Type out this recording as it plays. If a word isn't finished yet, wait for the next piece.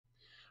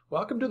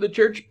Welcome to the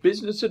Church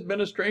Business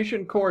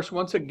Administration course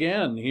once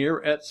again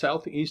here at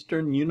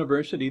Southeastern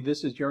University.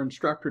 This is your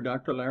instructor,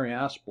 Dr. Larry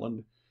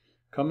Asplund,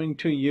 coming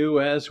to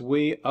you as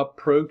we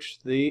approach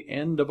the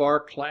end of our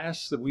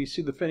class. That we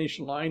see the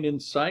finish line in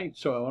sight.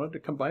 So I wanted to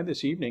come by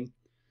this evening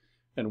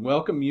and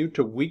welcome you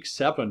to week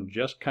 7.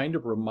 Just kind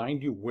of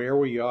remind you where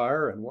we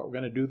are and what we're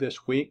going to do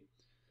this week.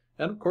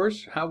 And of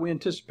course, how we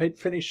anticipate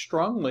finish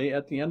strongly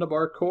at the end of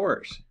our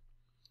course.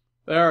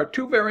 There are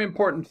two very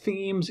important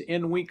themes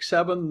in week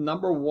 7.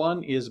 Number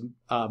one is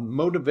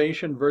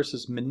motivation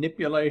versus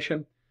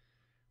manipulation,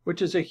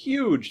 which is a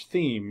huge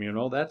theme. You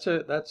know, that's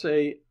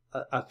a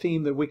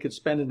theme that we could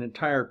spend an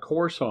entire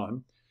course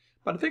on.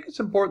 But I think it's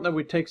important that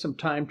we take some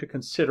time to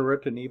consider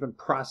it and even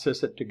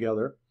process it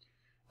together.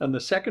 And the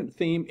second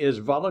theme is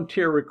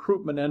volunteer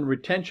recruitment and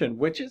retention,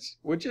 which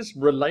is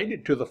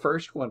related to the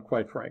first one,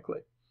 quite frankly.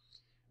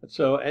 And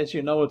so, as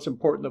you know, it's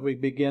important that we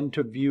begin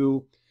to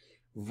view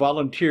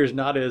volunteers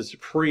not as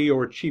free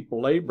or cheap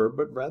labor,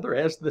 but rather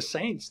as the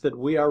saints that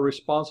we are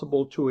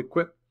responsible to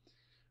equip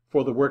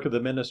for the work of the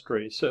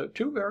ministry. So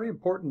two very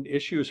important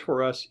issues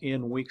for us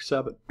in week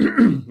 7.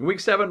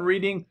 Week 7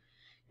 reading,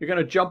 you're going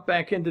to jump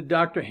back into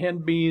Dr.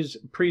 Henby's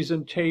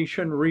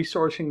presentation,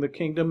 Resourcing the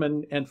Kingdom,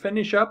 and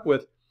finish up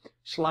with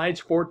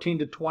slides 14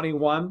 to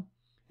 21.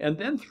 And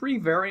then 3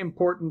 very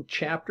important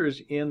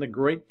chapters in the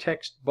great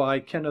text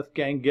by Kenneth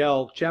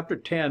Gangel. Chapter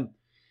 10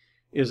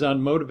 is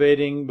on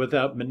motivating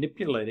without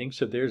manipulating,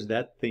 so there's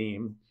that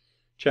theme.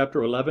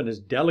 Chapter 11 is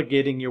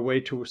delegating your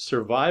way to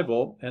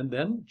survival, and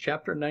then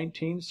chapter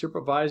 19,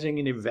 supervising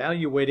and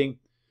evaluating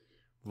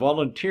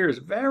volunteers.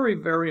 Very,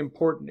 very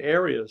important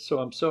areas, so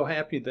I'm so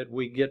happy that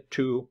we get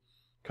to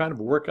kind of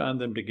work on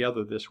them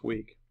together this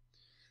week.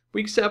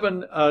 Week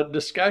 7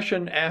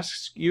 discussion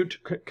asks you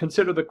to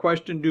consider the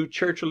question, do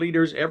church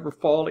leaders ever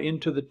fall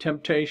into the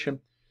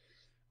temptation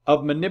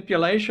of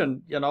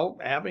manipulation? You know,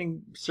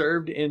 having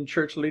served in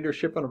church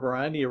leadership in a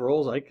variety of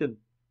roles, I could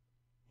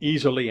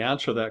easily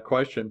answer that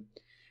question.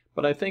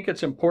 But I think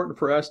it's important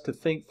for us to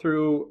think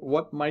through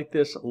what might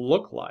this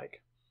look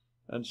like.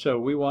 And so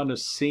we want to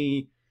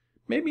see,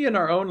 maybe in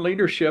our own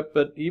leadership,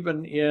 but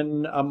even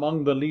in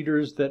among the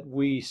leaders that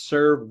we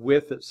serve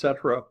with,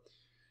 etc.,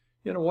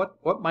 you know,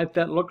 what might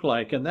that look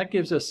like? And that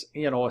gives us,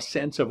 you know, a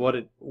sense of what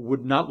it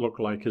would not look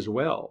like as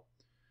well.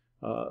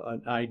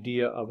 An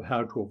idea of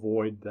how to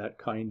avoid that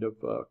kind of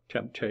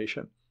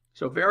temptation.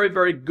 So very,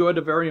 very good,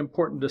 a very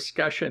important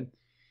discussion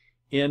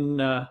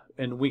in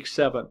week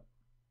 7.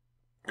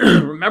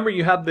 Remember,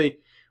 you have the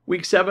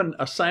week 7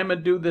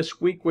 assignment due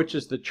this week, which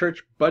is the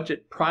church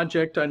budget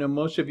project. I know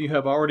most of you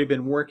have already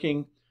been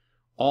working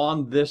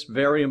on this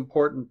very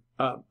important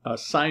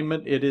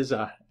assignment. It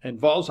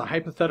involves a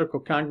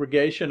hypothetical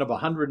congregation of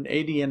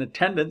 180 in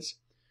attendance,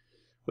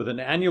 with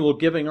an annual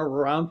giving of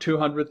around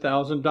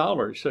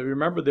 $200,000. So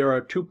remember, there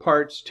are 2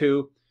 parts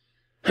to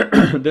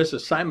this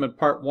assignment.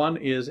 Part 1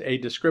 is a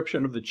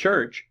description of the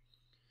church,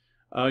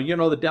 you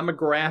know, the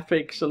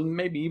demographics, and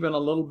maybe even a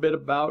little bit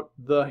about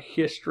the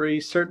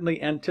history,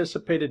 certainly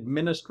anticipated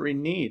ministry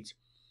needs.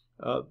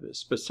 The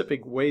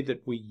specific way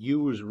that we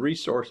use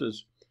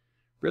resources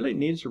really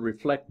needs to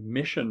reflect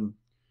mission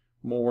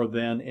more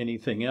than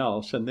anything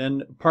else. And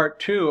then part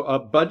 2, a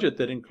budget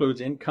that includes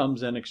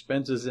incomes and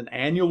expenses, an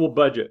annual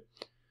budget.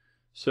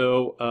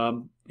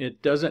 So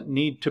it doesn't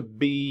need to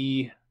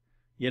be,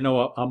 you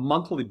know, a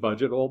monthly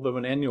budget, although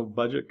an annual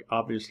budget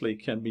obviously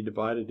can be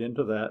divided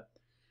into that,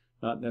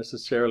 not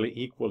necessarily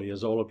equally.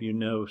 As all of you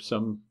know,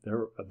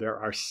 there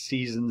are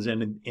seasons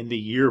in the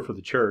year for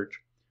the church.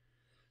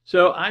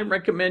 So I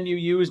recommend you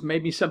use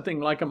maybe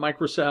something like a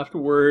Microsoft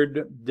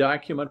Word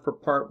document for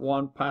part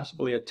 1,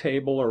 possibly a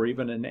table or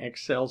even an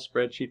Excel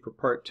spreadsheet for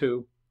part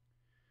 2.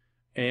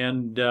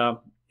 And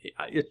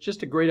it's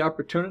just a great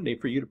opportunity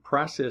for you to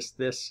process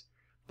this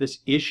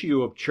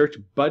issue of church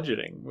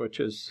budgeting, which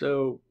is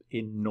so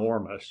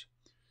enormous.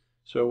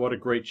 So what a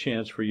great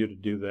chance for you to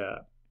do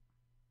that.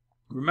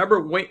 Remember,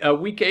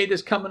 week 8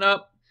 is coming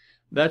up.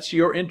 That's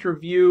your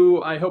interview.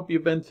 I hope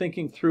you've been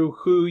thinking through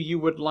who you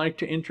would like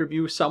to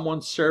interview.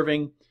 Someone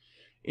serving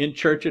in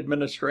church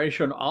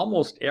administration.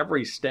 Almost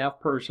every staff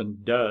person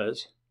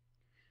does.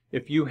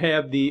 If you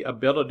have the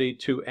ability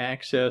to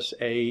access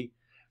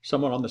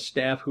someone on the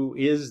staff who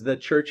is the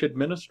church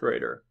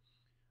administrator,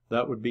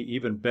 that would be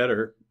even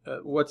better.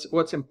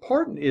 What's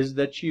important is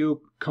that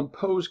you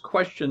compose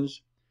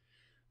questions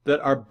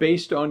that are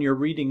based on your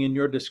reading and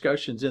your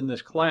discussions in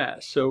this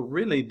class. So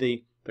really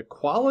the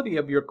quality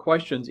of your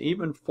questions,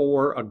 even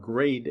for a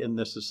grade in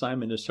this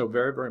assignment, is so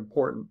very, very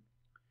important.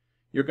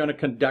 You're going to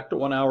conduct a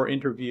 1-hour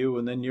interview,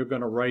 and then you're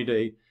going to write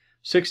a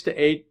 6 to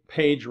 8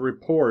 page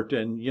report.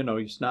 And, you know,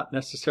 it's not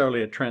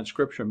necessarily a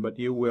transcription, but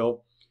you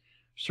will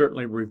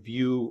certainly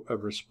review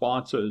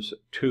responses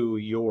to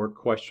your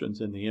questions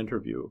in the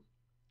interview.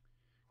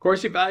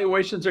 Course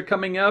evaluations are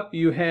coming up.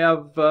 You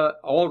have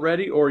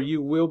already, or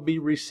you will be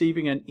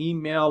receiving, an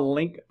email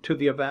link to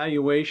the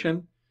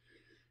evaluation.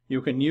 You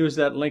can use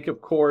that link,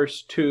 of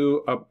course,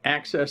 to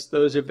access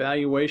those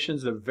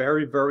evaluations. They're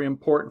very, very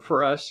important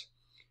for us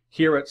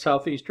here at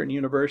Southeastern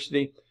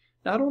University.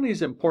 not only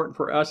is it important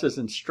for us as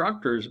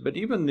instructors, but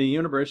even the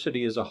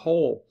university as a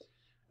whole.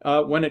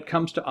 When it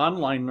comes to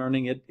online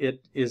learning,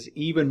 it is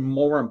even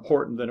more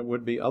important than it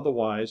would be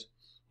otherwise.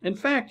 In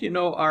fact,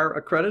 our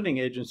accrediting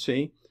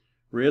agency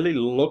really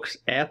looks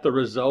at the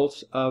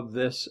results of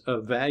this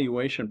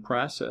evaluation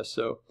process.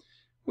 So,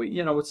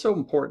 it's so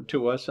important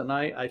to us, and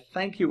I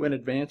thank you in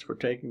advance for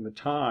taking the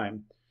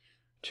time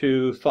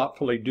to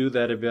thoughtfully do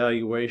that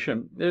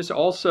evaluation. There's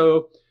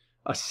also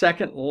a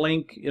second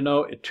link,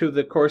 to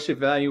the course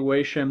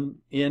evaluation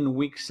in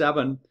week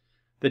 7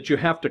 that you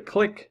have to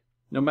click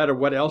no matter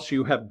what else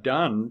you have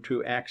done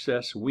to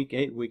access week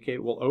 8. Week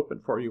 8 will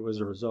open for you as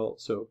a result.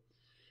 So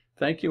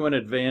thank you in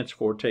advance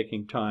for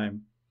taking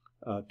time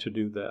to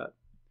do that.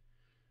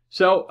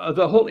 So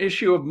the whole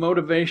issue of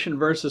motivation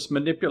versus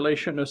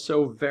manipulation is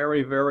so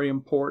very, very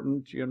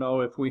important.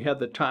 If we had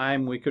the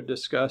time, we could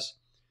discuss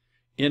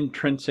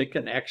intrinsic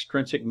and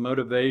extrinsic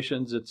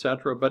motivations,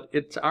 etc. But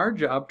it's our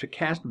job to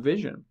cast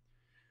vision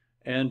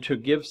and to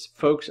give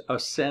folks a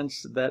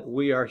sense that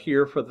we are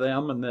here for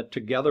them and that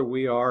together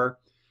we are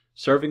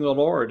serving the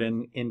Lord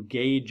and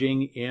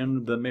engaging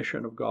in the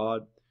mission of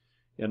God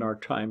in our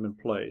time and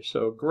place.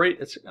 So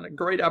it's a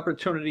great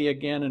opportunity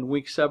again in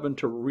week 7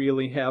 to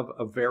really have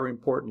a very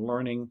important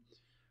learning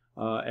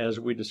as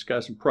we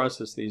discuss and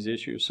process these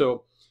issues.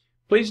 So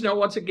please know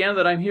once again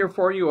that I'm here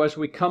for you as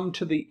we come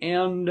to the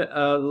end.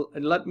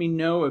 Let me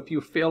know if you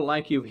feel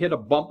like you've hit a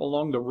bump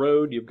along the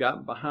road, you've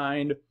gotten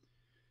behind.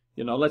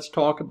 Let's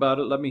talk about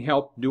it. Let me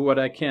do what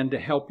I can to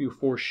help you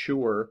for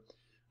sure.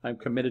 I'm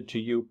committed to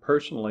you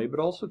personally, but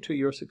also to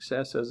your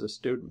success as a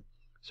student.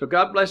 So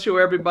God bless you,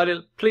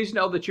 everybody. Please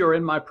know that you're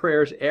in my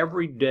prayers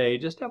every day.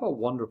 Just have a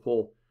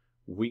wonderful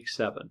week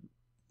 7.